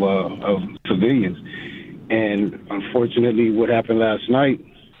protection of civilians. And unfortunately, what happened last night,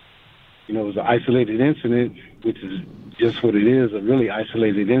 you know, it was an isolated incident, which is just what it is, a really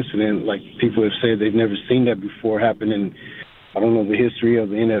isolated incident. Like people have said, they've never seen that before happen in, I don't know, the history of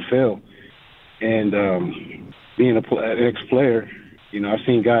the NFL. And being an ex-player, I've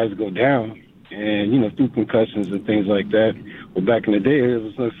seen guys go down and, through concussions and things like that. Well, back in the day, there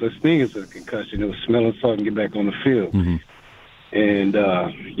was no such thing as a concussion. It was smelling salt and get back on the field. Mm-hmm.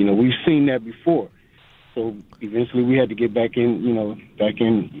 And, we've seen that before. So eventually we had to get back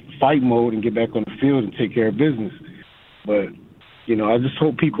in fight mode and get back on the field and take care of business. But, I just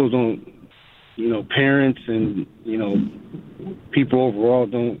hope people don't, parents and, people overall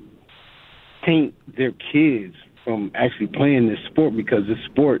don't taint their kids from actually playing this sport, because this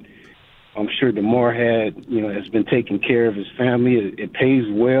sport, I'm sure DeMar has been taking care of his family. It pays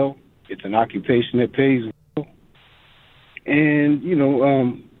well. It's an occupation that pays well.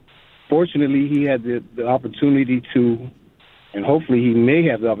 And, fortunately, he had the opportunity to, and hopefully he may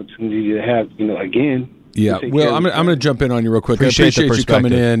have the opportunity to have, again. Yeah, well, I'm going to jump in on you real quick. I appreciate you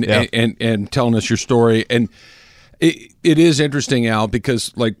coming in and telling us your story. And it is interesting, Al,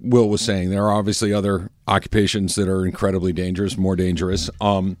 because like Will was saying, there are obviously other occupations that are incredibly dangerous, more dangerous.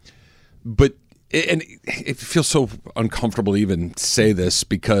 But it feels so uncomfortable to even say this,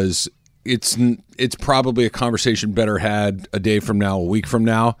 because it's probably a conversation better had a day from now, a week from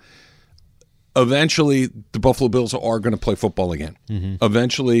now. Eventually, the Buffalo Bills are going to play football again. Mm-hmm.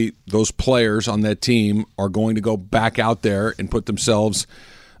 Eventually, those players on that team are going to go back out there and put themselves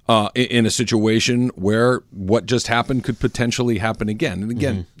in a situation where what just happened could potentially happen again. And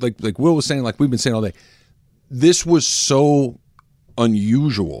again, like Will was saying, like we've been saying all day, this was so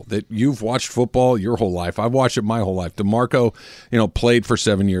unusual that you've watched football your whole life. I've watched it my whole life. DeMarco, played for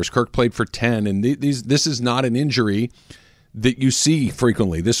 7 years. Kirk played for 10. And this is not an injury that you see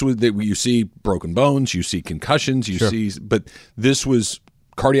frequently. This was that you see broken bones, you see concussions, but this was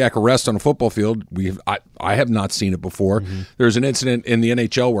cardiac arrest on a football field. I have not seen it before. Mm-hmm. There's an incident in the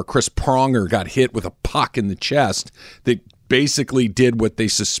NHL where Chris Pronger got hit with a puck in the chest that basically did what they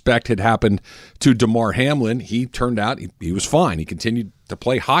suspect had happened to DeMar Hamlin. He turned out he was fine. He continued to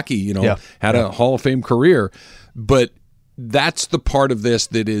play hockey, had a Hall of Fame career. But that's the part of this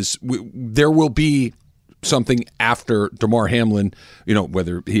that is there will be something after DeMar Hamlin,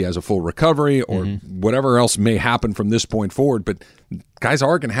 whether he has a full recovery or whatever else may happen from this point forward. But guys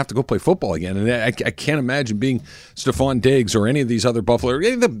are going to have to go play football again. And I can't imagine being Stephon Diggs or any of these other Buffalo.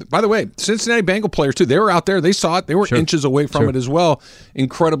 By the way, Cincinnati Bengal players, too, they were out there. They saw it. They were inches away from it as well.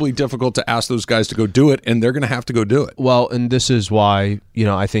 Incredibly difficult to ask those guys to go do it, and they're going to have to go do it. Well, and this is why,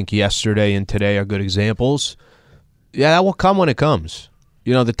 I think yesterday and today are good examples. Yeah, that will come when it comes.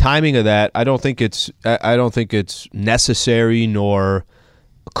 The timing of that, I don't think it's necessary nor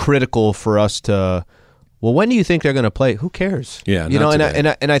critical for us to. Well, when do you think they're going to play? Who cares? Yeah,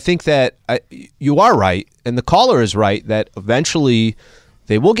 and I think that you are right, and the caller is right that eventually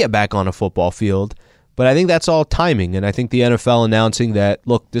they will get back on a football field. But I think that's all timing, and I think the NFL announcing that,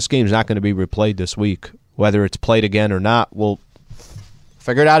 look, this game's not going to be replayed this week, whether it's played again or not, we'll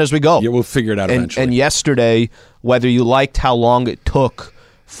figure it out as we go. Yeah, we'll figure it out eventually. And yesterday, whether you liked how long it took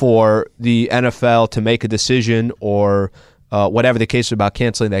for the NFL to make a decision or whatever the case was about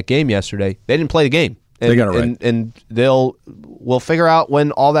canceling that game yesterday, they didn't play the game. And, they got it right. And we'll figure out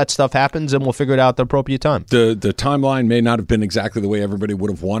when all that stuff happens, and we'll figure it out at the appropriate time. The timeline may not have been exactly the way everybody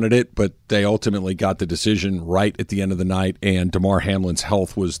would have wanted it, but they ultimately got the decision right at the end of the night, and DeMar Hamlin's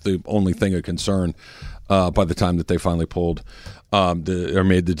health was the only thing of concern by the time that they finally pulled or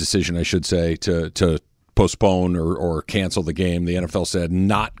made the decision, I should say, to postpone or cancel the game. The NFL said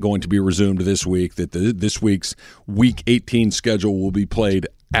not going to be resumed this week, that this week's Week 18 schedule will be played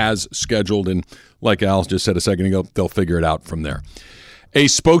as scheduled, and like Al just said a second ago, they'll figure it out from there. A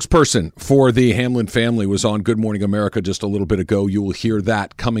spokesperson for the Hamlin family was on Good Morning America just a little bit ago. You will hear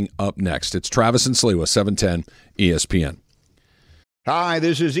that coming up next. It's Travis and Sliwa, 710 ESPN. Hi,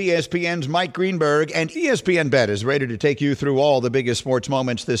 this is ESPN's Mike Greenberg, and ESPN Bet is ready to take you through all the biggest sports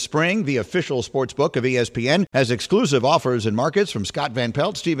moments this spring. The official sports book of ESPN has exclusive offers and markets from Scott Van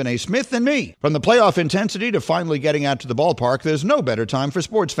Pelt, Stephen A. Smith, and me. From the playoff intensity to finally getting out to the ballpark, there's no better time for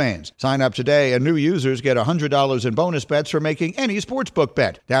sports fans. Sign up today, and new users get $100 in bonus bets for making any sportsbook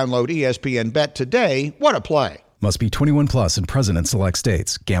bet. Download ESPN Bet today. What a play. Must be 21 plus and present in select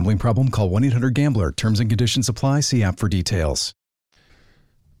states. Gambling problem? Call 1-800-GAMBLER. Terms and conditions apply. See app for details.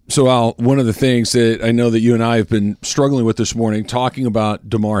 So, Al, one of the things that I know that you and I have been struggling with this morning, talking about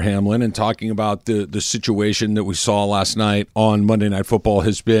DeMar Hamlin and talking about the situation that we saw last night on Monday Night Football,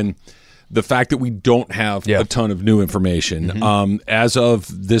 has been the fact that we don't have a ton of new information. As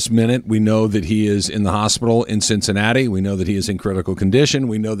of this minute, we know that he is in the hospital in Cincinnati. We know that he is in critical condition.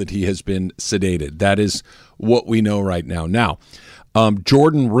 We know that he has been sedated. That is what we know right now. Now,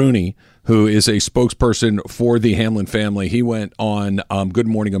 Jordan Rooney, who is a spokesperson for the Hamlin family, he went on Good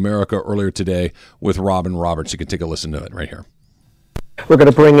Morning America earlier today with Robin Roberts. You can take a listen to it right here. We're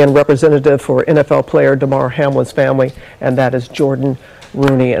going to bring in representative for NFL player Damar Hamlin's family, and that is Jordan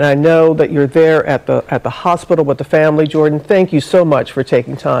Rooney. And I know that you're there at the hospital with the family. Jordan, thank you so much for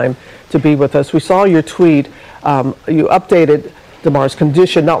taking time to be with us. We saw your tweet. You updated Damar's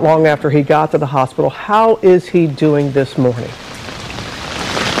condition not long after he got to the hospital. How is he doing this morning?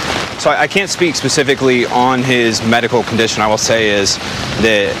 So I can't speak specifically on his medical condition. I will say is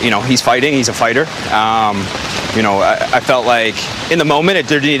that, he's fighting. He's a fighter. I felt like in the moment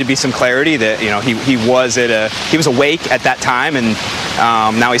there needed to be some clarity that, he was awake at that time, and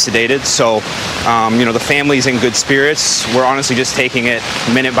now he's sedated. So, the family's in good spirits. We're honestly just taking it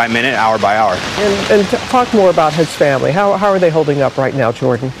minute by minute, hour by hour. And talk more about his family. How are they holding up right now,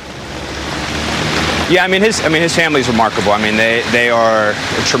 Jordan? Yeah, his family's remarkable. They are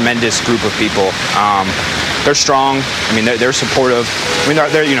a tremendous group of people. They're strong. They're supportive.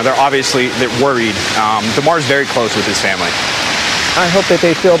 They're obviously worried. Damar's very close with his family. I hope that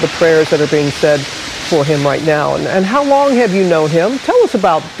they feel the prayers that are being said for him right now. And how long have you known him? Tell us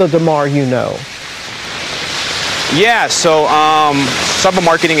about the Damar you know. Yeah, so I'm a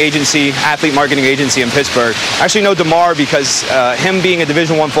marketing agency, athlete marketing agency in Pittsburgh. I actually know Damar because him being a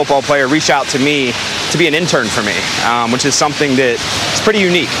Division I football player reached out to me to be an intern for me, which is something that is pretty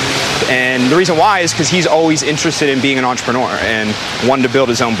unique. And the reason why is because he's always interested in being an entrepreneur and wanted to build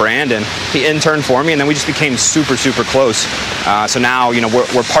his own brand. And he interned for me, and then we just became super, super close. So now,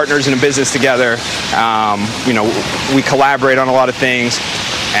 we're partners in a business together. We collaborate on a lot of things.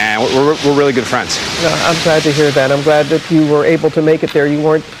 And we're really good friends. I'm glad to hear that. I'm glad that you were able to make it there. You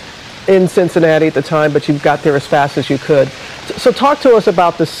weren't in Cincinnati at the time, but you got there as fast as you could. So talk to us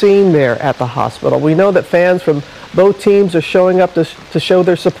about the scene there at the hospital. We know that fans from both teams are showing up to show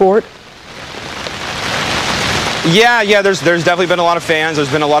their support. Yeah, there's definitely been a lot of fans.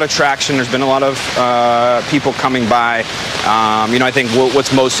 There's been a lot of traction. There's been a lot of people coming by. I think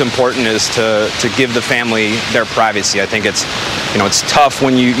what's most important is to give the family their privacy. I think it's tough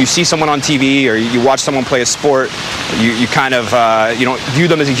when you see someone on TV or you watch someone play a sport. You kind of you don't view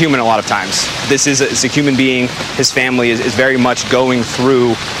them as a human a lot of times. This is a human being. His family is very much going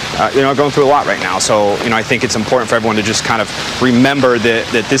through a lot right now. So I think it's important for everyone to just kind of remember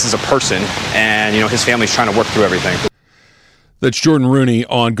that this is a person, and his family's trying to work through everything. That's Jordan Rooney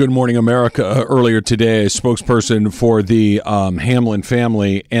on Good Morning America earlier today, a spokesperson for the Hamlin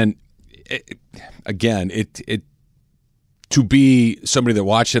family. And again, to be somebody that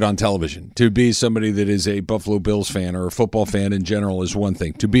watched it on television, to be somebody that is a Buffalo Bills fan or a football fan in general is one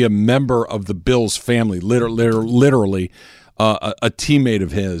thing. To be a member of the Bills family, literally a teammate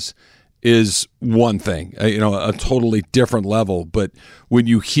of his, is one thing, a totally different level. But when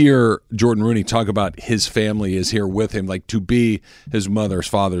you hear Jordan Rooney talk about his family is here with him, like to be his mother's,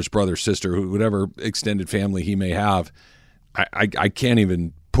 father's, brother, sister, whatever extended family he may have, I can't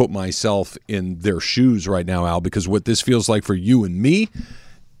even put myself in their shoes right now, Al, because what this feels like for you and me,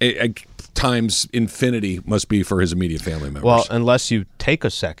 times infinity must be for his immediate family members. Well, unless you take a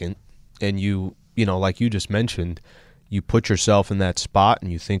second and you like you just mentioned, you put yourself in that spot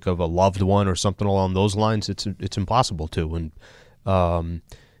and you think of a loved one or something along those lines, it's impossible to. And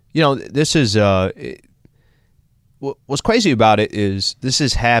this is what's crazy about it is this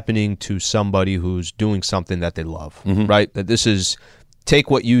is happening to somebody who's doing something that they love, right? That this is take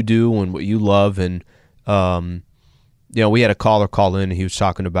what you do and what you love. And we had a caller call in and he was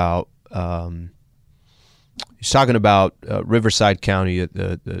talking about Riverside County,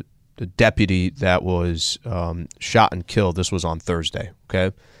 the deputy that was shot and killed. This was on Thursday,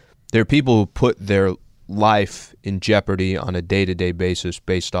 okay? There are people who put their life in jeopardy on a day-to-day basis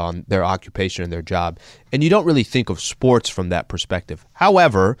based on their occupation and their job. And you don't really think of sports from that perspective.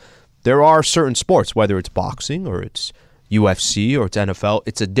 However, there are certain sports, whether it's boxing or it's UFC or it's NFL,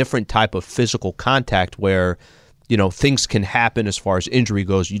 it's a different type of physical contact where, things can happen as far as injury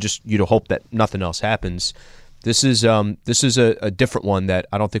goes. You hope that nothing else happens. This is a different one that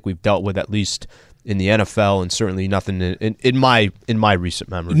I don't think we've dealt with, at least in the NFL, and certainly nothing in my recent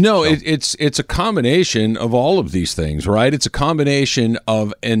memory. No, so. It's a combination of all of these things, right? It's a combination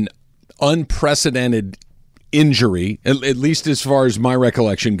of an unprecedented injury, at least as far as my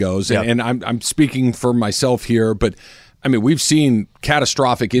recollection goes, and I'm speaking for myself here, but I mean, we've seen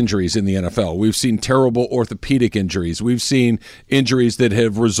catastrophic injuries in the NFL. We've seen terrible orthopedic injuries. We've seen injuries that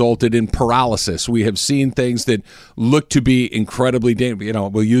have resulted in paralysis. We have seen things that look to be incredibly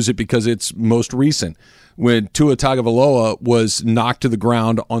dangerous. We'll use it because it's most recent. When Tua Tagovailoa was knocked to the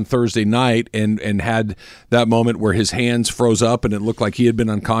ground on Thursday night and had that moment where his hands froze up and it looked like he had been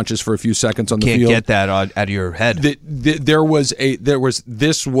unconscious for a few seconds on the field. Can't get that out of your head. This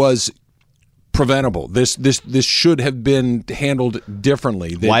was preventable. This should have been handled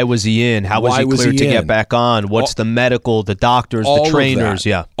differently. Why was he in? How was he cleared to get back on? What's the medical, the doctors, the trainers?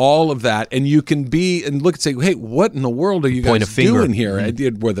 All of that. And you can be and look and say, hey, what in the world are you guys doing here?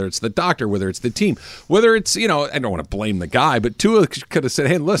 Mm-hmm. Whether it's the doctor, whether it's the team, whether it's, I don't want to blame the guy, but Tua could have said,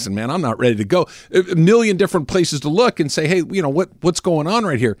 hey, listen, man, I'm not ready to go. A million different places to look and say, hey, what's going on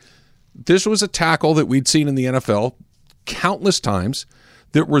right here? This was a tackle that we'd seen in the NFL countless times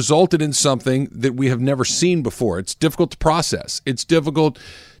that resulted in something that we have never seen before. It's difficult to process. It's difficult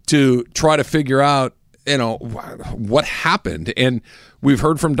to try to figure out, what happened. And we've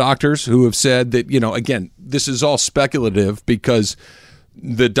heard from doctors who have said that, again, this is all speculative because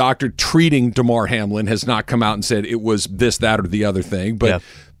the doctor treating Damar Hamlin has not come out and said it was this, that, or the other thing. But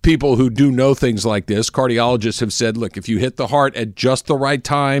people who do know things like this, cardiologists have said, look, if you hit the heart at just the right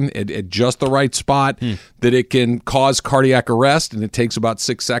time, at just the right spot, that it can cause cardiac arrest, and it takes about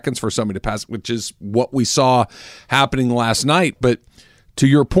 6 seconds for somebody to pass, which is what we saw happening last night. But to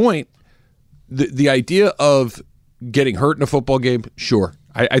your point, the idea of getting hurt in a football game, sure.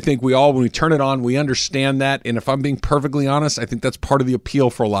 I think we all, when we turn it on, we understand that. And if I'm being perfectly honest, I think that's part of the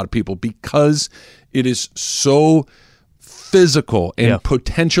appeal for a lot of people because it is so physical and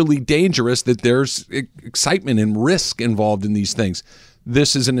potentially dangerous that there's excitement and risk involved in these things.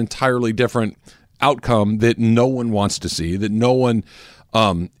 This is an entirely different outcome that no one wants to see, that no one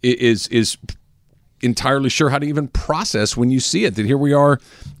is entirely sure how to even process when you see it, that here we are,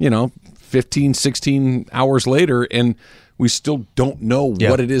 15, 16 hours later, and we still don't know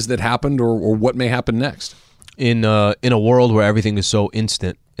what it is that happened or what may happen next. In a world where everything is so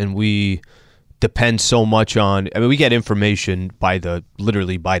instant and we depend so much on, we get information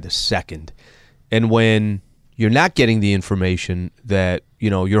literally by the second. And when you're not getting the information that,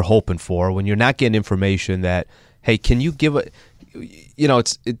 you're hoping for, when you're not getting information that, hey, can you give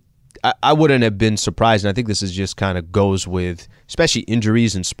I wouldn't have been surprised, and I think this is just kind of goes with, especially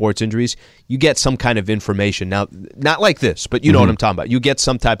injuries and sports injuries, you get some kind of information. Now, not like this, but you know what I'm talking about. You get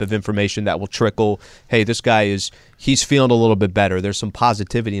some type of information that will trickle, hey, this guy he's feeling a little bit better. There's some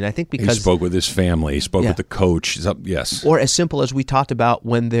positivity, and I think because he spoke with his family, he spoke with the coach. Yes. Or as simple as we talked about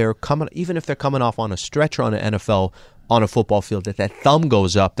when they're coming, even if they're coming off on a stretcher on an NFL, on a football field, that thumb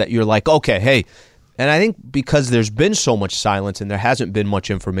goes up, that you're like, okay, hey. And I think because there's been so much silence and there hasn't been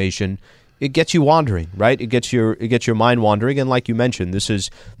much information, it gets you wandering, right? It gets your mind wandering. And like you mentioned,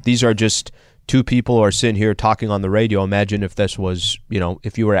 these are just two people who are sitting here talking on the radio. Imagine if this was,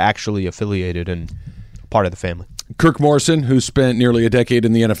 if you were actually affiliated and part of the family. Kirk Morrison, who spent nearly a decade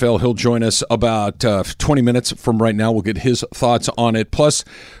in the NFL, he'll join us about 20 minutes from right now. We'll get his thoughts on it. Plus,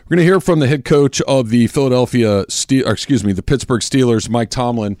 we're going to hear from the head coach of the the Pittsburgh Steelers, Mike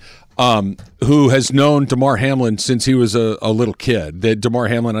Tomlin, who has known Damar Hamlin since he was a little kid. That Damar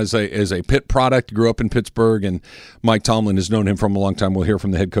Hamlin is a Pitt product, grew up in Pittsburgh, and Mike Tomlin has known him from a long time. We'll hear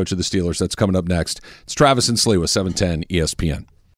from the head coach of the Steelers. That's coming up next. It's Travis and Slee with 710 ESPN.